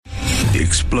The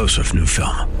explosive new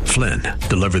film, Flynn,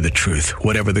 deliver the truth,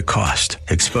 whatever the cost,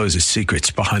 exposes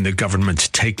secrets behind the government's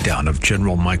takedown of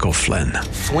General Michael Flynn.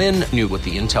 Flynn knew what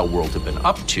the intel world had been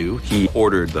up to. He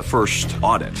ordered the first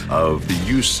audit of the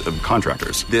use of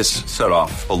contractors. This set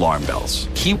off alarm bells.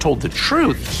 He told the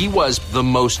truth. He was the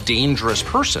most dangerous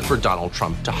person for Donald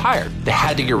Trump to hire. They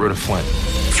had to get rid of Flynn.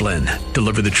 Flynn,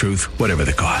 deliver the truth, whatever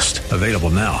the cost. Available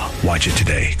now. Watch it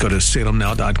today. Go to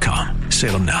salemnow.com.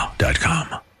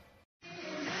 salemnow.com.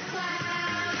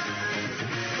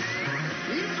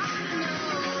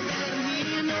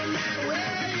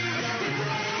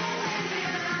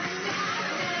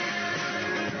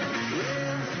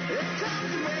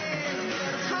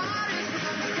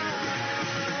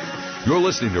 You're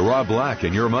listening to Rob Black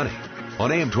and Your Money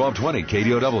on AM 1220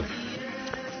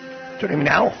 KDOW. Joining me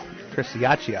now, Chris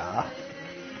Ciaccia,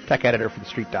 tech editor for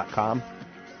TheStreet.com.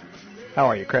 How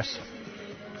are you, Chris?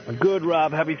 Good,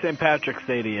 Rob. Happy St. Patrick's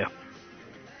Day to you.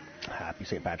 Happy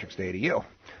St. Patrick's Day to you.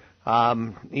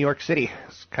 New York City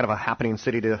is kind of a happening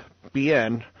city to be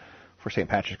in for St.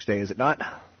 Patrick's Day, is it not?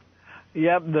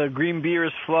 Yep, the green beer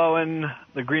is flowing.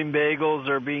 The green bagels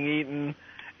are being eaten.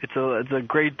 It's a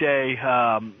great day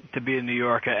to be in New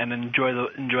York and enjoy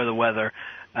the weather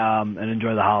and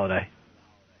enjoy the holiday.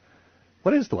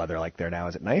 What is the weather like there now?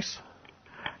 Is it nice?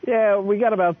 Yeah, we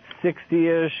got about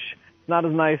 60-ish. Not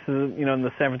as nice as in the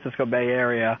San Francisco Bay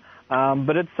Area,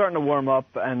 but it's starting to warm up,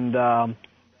 and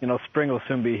spring will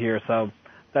soon be here. So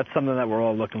that's something that we're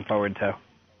all looking forward to.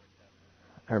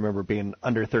 I remember being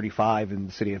under 35 in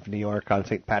the city of New York on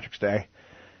St. Patrick's Day.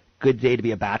 Good day to be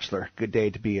a bachelor. Good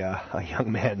day to be a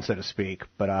young man, so to speak.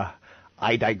 But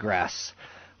I digress.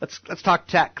 Let's talk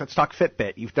tech. Let's talk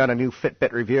Fitbit. You've done a new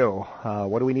Fitbit review.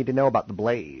 What do we need to know about the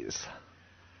Blaze?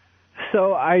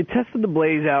 So I tested the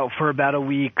Blaze out for about a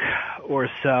week or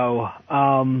so,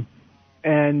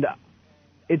 and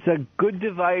it's a good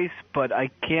device, but I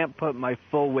can't put my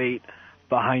full weight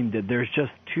behind it. There's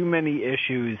just too many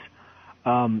issues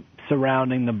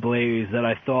surrounding the Blaze that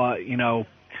I thought,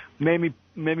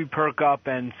 made me perk up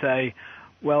and say,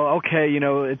 well, okay,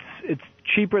 it's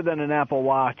cheaper than an Apple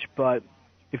Watch, but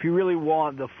if you really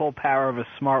want the full power of a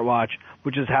smartwatch,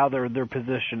 which is how they're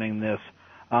positioning this,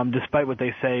 despite what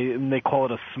they say, and they call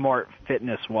it a smart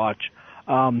fitness watch,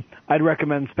 I'd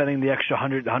recommend spending the extra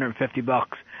 $150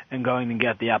 and going and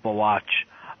get the Apple Watch.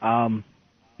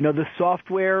 The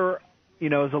software,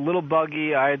 is a little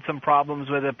buggy. I had some problems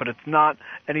with it, but it's not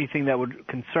anything that would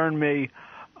concern me.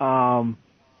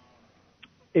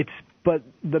 But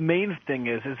the main thing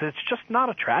is it's just not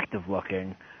attractive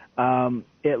looking.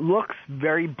 It looks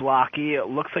very blocky. It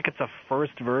looks like it's a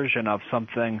first version of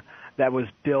something that was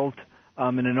built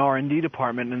in an R&D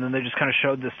department, and then they just kind of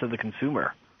showed this to the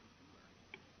consumer.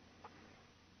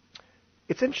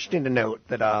 It's interesting to note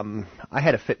that I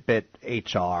had a Fitbit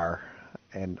HR,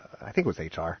 and I think it was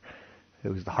HR. It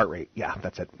was the heart rate. Yeah,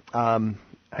 that's it. I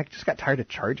just got tired of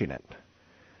charging it.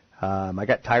 I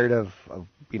got tired of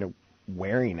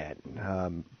wearing it.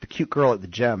 The cute girl at the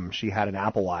gym, she had an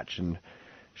Apple Watch, and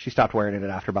she stopped wearing it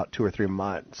after about 2 or 3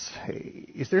 months.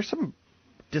 Is there some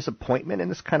disappointment in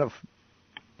this kind of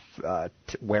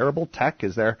wearable tech?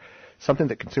 Is there something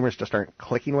that consumers just aren't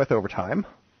clicking with over time?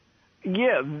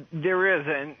 Yeah, there is,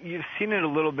 and you've seen it a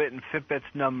little bit in Fitbit's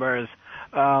numbers.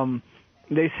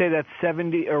 They say that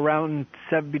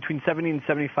between 70 and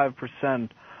 75%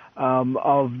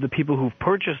 of the people who've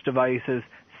purchased devices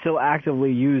still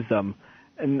actively use them.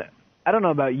 And I don't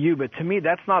know about you, but to me,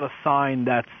 that's not a sign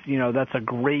that's a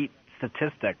great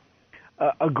statistic.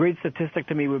 A great statistic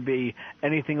to me would be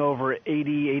anything over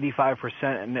 80, 85%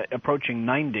 and approaching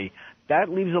 90. That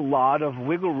leaves a lot of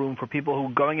wiggle room for people who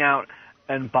are going out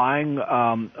and buying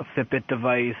a Fitbit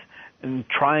device and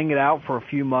trying it out for a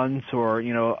few months or,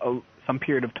 some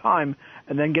period of time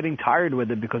and then getting tired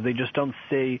with it because they just don't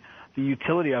see the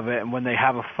utility of it. And when they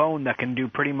have a phone that can do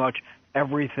pretty much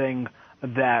everything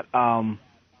that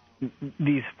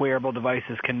these wearable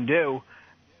devices can do,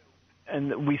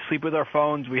 and we sleep with our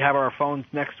phones, we have our phones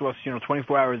next to us,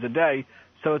 24 hours a day,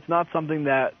 so it's not something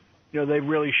that, they've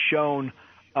really shown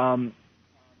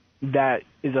that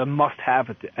is a must-have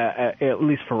at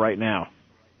least for right now.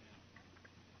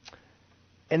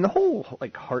 And the whole,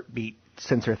 heartbeat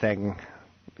sensor thing,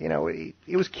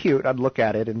 it was cute. I'd look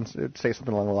at it and it'd say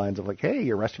something along the lines of, hey,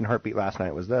 your resting heartbeat last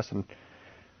night was this, and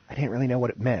I didn't really know what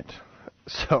it meant.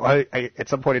 So I at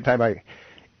some point in time,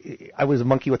 I was a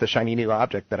monkey with a shiny new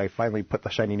object that I finally put the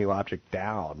shiny new object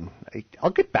down. I'll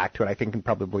get back to it, I think, in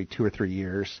probably 2 or 3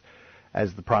 years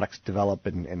as the products develop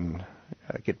and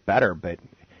get better, but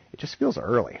it just feels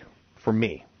early for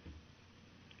me.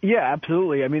 Yeah,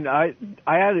 absolutely. I mean, I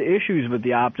had issues with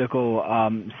the optical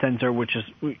sensor, which is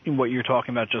what you're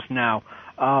talking about just now.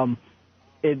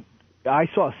 I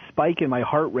saw a spike in my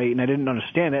heart rate, and I didn't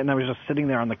understand it, and I was just sitting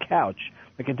there on the couch.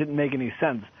 Like, it didn't make any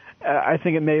sense. I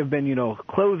think it may have been,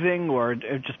 clothing, or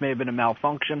it just may have been a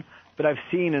malfunction. But I've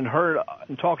seen and heard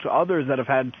and talked to others that have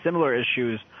had similar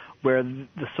issues where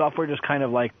the software just kind of,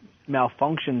 like,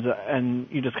 malfunctions, and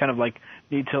you just kind of, like,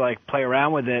 need to, like, play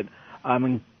around with it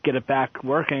and get it back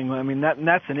working. I mean,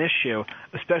 that's an issue,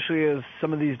 especially as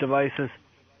some of these devices,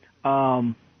 are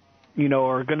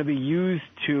going to be used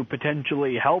to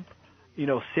potentially help,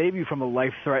 save you from a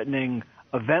life-threatening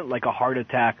event like a heart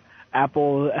attack.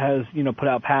 Apple has, put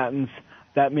out patents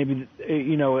that maybe,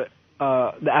 the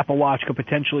Apple Watch could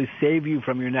potentially save you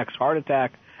from your next heart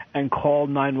attack and call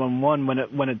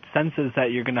 911 when it senses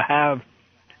that you're going to have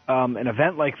an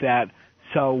event like that.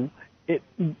 So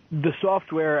the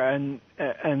software and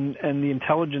the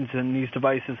intelligence in these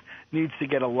devices needs to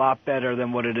get a lot better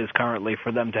than what it is currently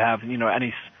for them to have,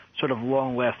 any sort of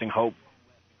long-lasting hope.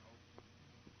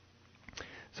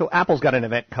 So Apple's got an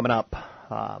event coming up,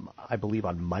 I believe,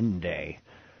 on Monday.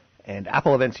 And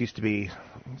Apple events used to be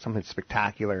something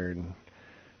spectacular and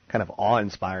kind of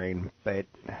awe-inspiring, but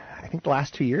I think the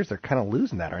last 2 years they're kind of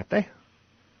losing that, aren't they?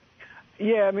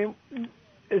 Yeah, I mean,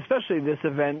 especially this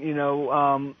event,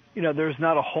 there's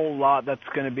not a whole lot that's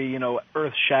going to be,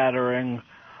 earth-shattering.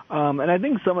 And I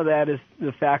think some of that is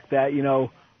the fact that,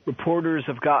 reporters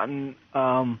have gotten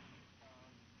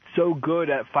so good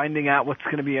at finding out what's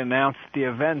going to be announced at the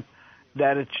event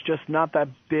that it's just not that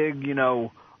big,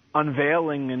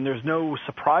 unveiling, and there's no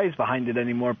surprise behind it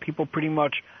anymore. People pretty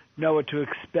much know what to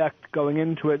expect going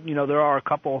into it. There are a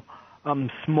couple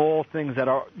small things that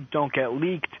don't get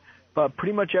leaked, but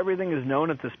pretty much everything is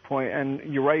known at this point.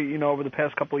 And you're right, over the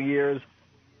past couple of years,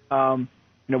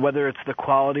 whether it's the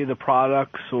quality of the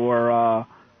products or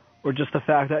just the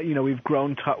fact that we've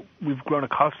grown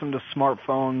accustomed to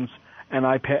smartphones and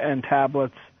iPad and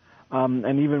tablets,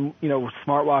 and even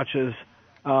smartwatches.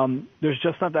 There's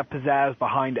just not that pizzazz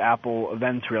behind Apple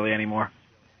events really anymore.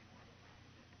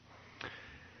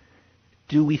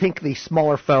 Do we think the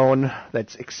smaller phone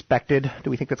that's expected, do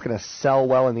we think that's going to sell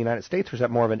well in the United States, or is that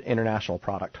more of an international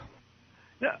product?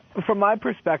 Yeah, from my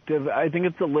perspective, I think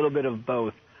it's a little bit of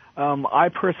both. I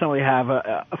personally have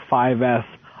a 5S.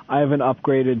 I haven't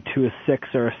upgraded to a 6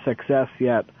 or a 6S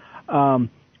yet.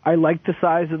 I like the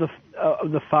size of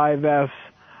the 5S.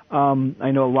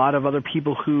 I know a lot of other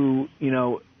people who,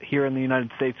 here in the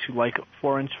United States who like a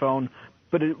 4-inch phone,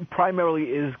 but it primarily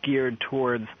is geared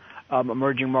towards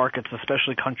emerging markets,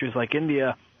 especially countries like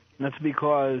India. And that's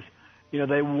because,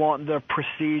 they want the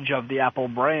prestige of the Apple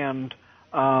brand,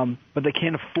 but they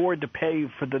can't afford to pay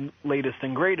for the latest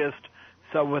and greatest.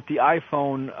 So with the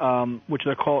iPhone, which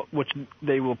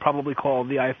they will probably call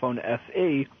the iPhone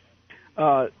SE,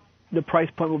 the price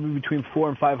point will be between $400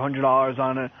 and $500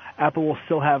 on it. Apple will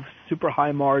still have super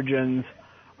high margins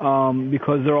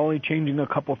because they're only changing a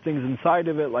couple things inside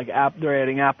of it, like they're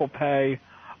adding Apple Pay.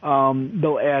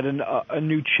 They'll add a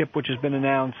new chip which has been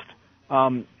announced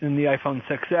in the iPhone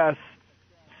 6S.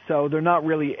 So they're not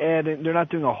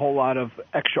doing a whole lot of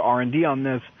extra R&D on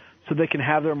this, so they can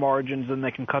have their margins and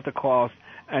they can cut the cost,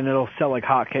 and it'll sell like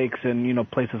hotcakes in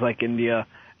places like India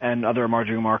and other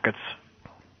emerging markets.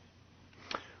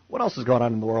 What else is going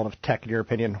on in the world of tech, in your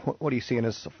opinion? What are you seeing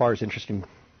as far as interesting?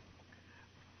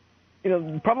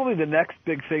 Probably the next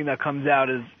big thing that comes out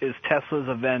is Tesla's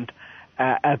event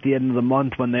at the end of the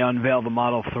month when they unveil the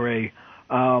Model 3.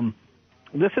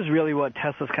 This is really what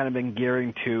Tesla's kind of been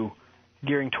gearing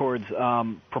towards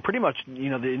for pretty much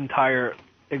the entire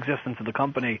existence of the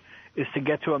company, is to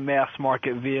get to a mass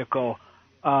market vehicle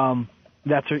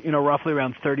that's roughly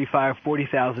around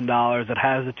 $35,000-$40,000 that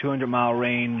has a 200-mile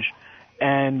range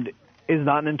and is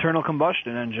not an internal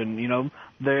combustion engine.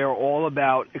 They are all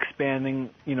about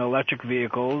expanding, electric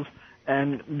vehicles,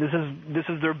 and this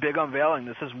is their big unveiling.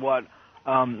 This is what,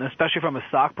 especially from a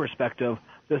stock perspective,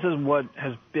 this is what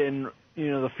has been,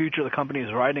 the future the company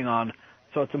is riding on.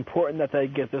 So it's important that they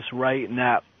get this right, and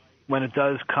that when it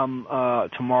does come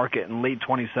to market in late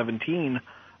 2017,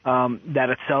 that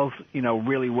it sells,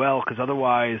 really well, because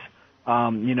otherwise,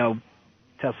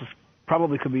 Tesla's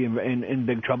probably could be in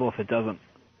big trouble if it doesn't.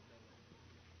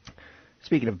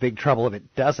 Speaking of big trouble if it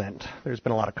doesn't, there's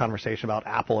been a lot of conversation about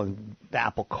Apple and the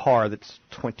Apple car that's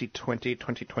 2020,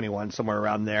 2021, somewhere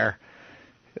around there.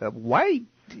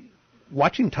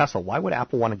 Watching Tesla, why would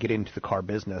Apple want to get into the car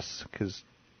business? Because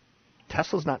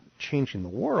Tesla's not changing the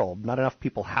world. Not enough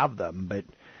people have them. But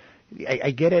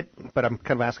I get it, but I'm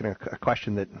kind of asking a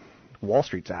question that Wall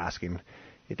Street's asking.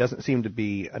 It doesn't seem to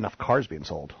be enough cars being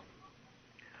sold.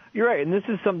 You're right, and this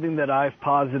is something that I've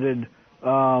posited,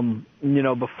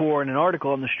 before in an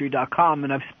article on TheStreet.com,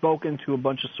 and I've spoken to a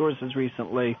bunch of sources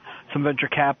recently, some venture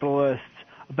capitalists,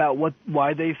 about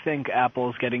why they think Apple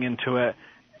is getting into it.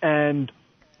 And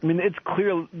I mean, it's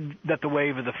clear that the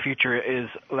wave of the future is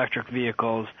electric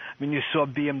vehicles. I mean, you saw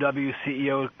BMW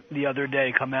CEO the other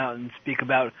day come out and speak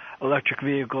about electric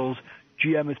vehicles.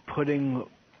 GM is putting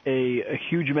a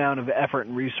huge amount of effort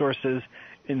and resources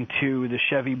into the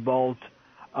Chevy Bolt.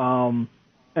 And,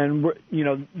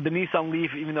 the Nissan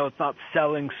Leaf, even though it's not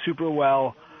selling super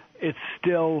well, it's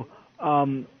still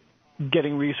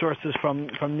getting resources from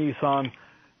Nissan.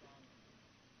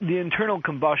 The internal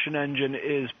combustion engine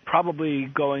is probably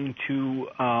going to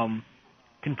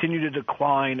continue to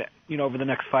decline, over the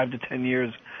next 5 to 10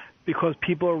 years, because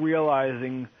people are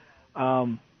realizing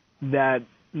that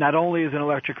not only is an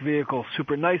electric vehicle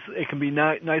super nice, it can be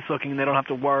nice looking, and they don't have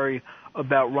to worry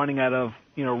about running out of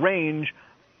range,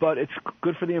 but it's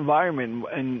good for the environment,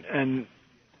 and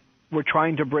we're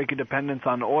trying to break a dependence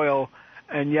on oil.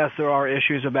 And yes, there are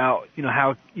issues about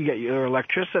how you get your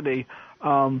electricity.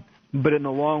 But in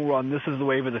the long run, this is the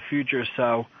wave of the future.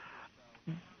 So,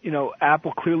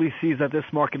 Apple clearly sees that this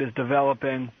market is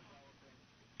developing.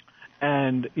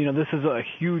 And, this is a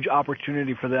huge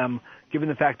opportunity for them, given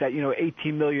the fact that,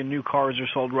 18 million new cars are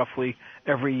sold roughly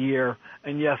every year.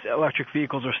 And yes, electric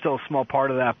vehicles are still a small part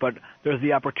of that, but there's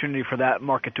the opportunity for that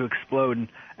market to explode.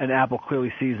 And Apple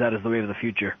clearly sees that as the wave of the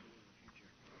future.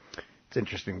 It's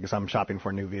interesting because I'm shopping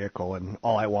for a new vehicle, and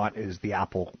all I want is the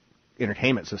Apple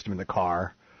entertainment system in the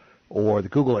car, or the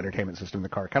Google entertainment system in the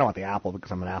car. I kind of want the Apple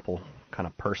because I'm an Apple kind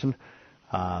of person.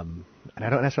 And I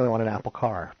don't necessarily want an Apple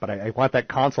car, but I want that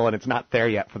console, and it's not there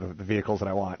yet for the vehicles that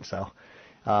I want. So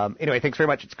anyway, thanks very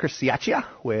much. It's Chris Ciaccia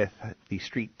with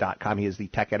TheStreet.com. He is the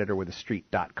tech editor with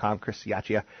TheStreet.com. Chris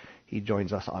Ciaccia. He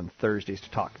joins us on Thursdays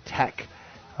to talk tech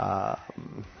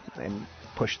and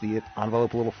push the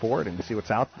envelope a little forward and see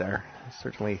what's out there.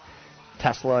 Certainly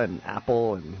Tesla and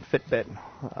Apple and Fitbit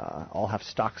all have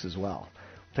stocks as well.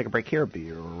 Take a break here.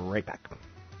 Be right back.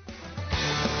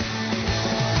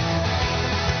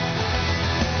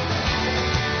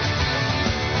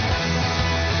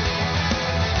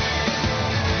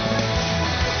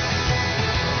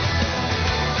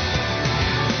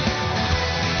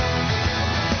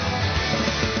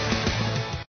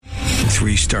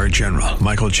 Three-star General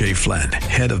Michael J. Flynn,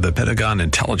 head of the Pentagon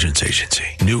Intelligence Agency,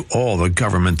 knew all the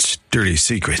government's dirty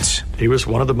secrets. He was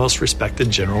one of the most respected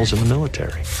generals in the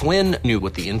military. Flynn knew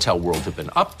what the intel world had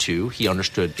been up to. He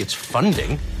understood its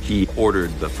funding. He ordered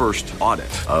the first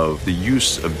audit of the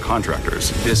use of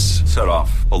contractors. This set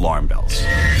off alarm bells.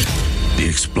 The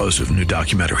explosive new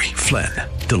documentary, Flynn,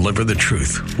 Deliver the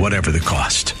Truth, Whatever the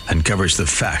Cost, uncovers the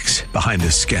facts behind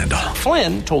this scandal.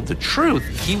 Flynn told the truth.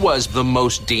 He was the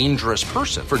most dangerous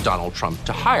person for Donald Trump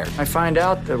to hire. I find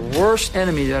out the worst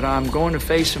enemy that I'm going to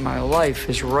face in my life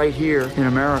is right here in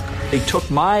America. They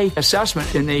took my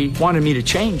assessment and they wanted me to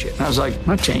change it. And I was like, I'm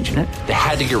not changing it. They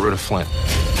had to get rid of Flynn.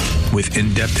 With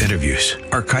in-depth interviews,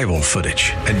 archival footage,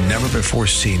 and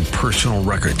never-before-seen personal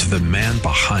records of the man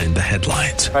behind the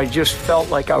headlines. I just felt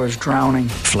like I was drowning.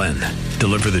 Flynn,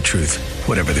 Deliver the Truth,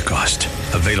 Whatever the Cost.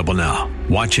 Available now.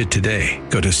 Watch it today.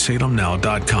 Go to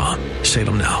salemnow.com.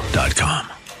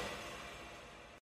 salemnow.com.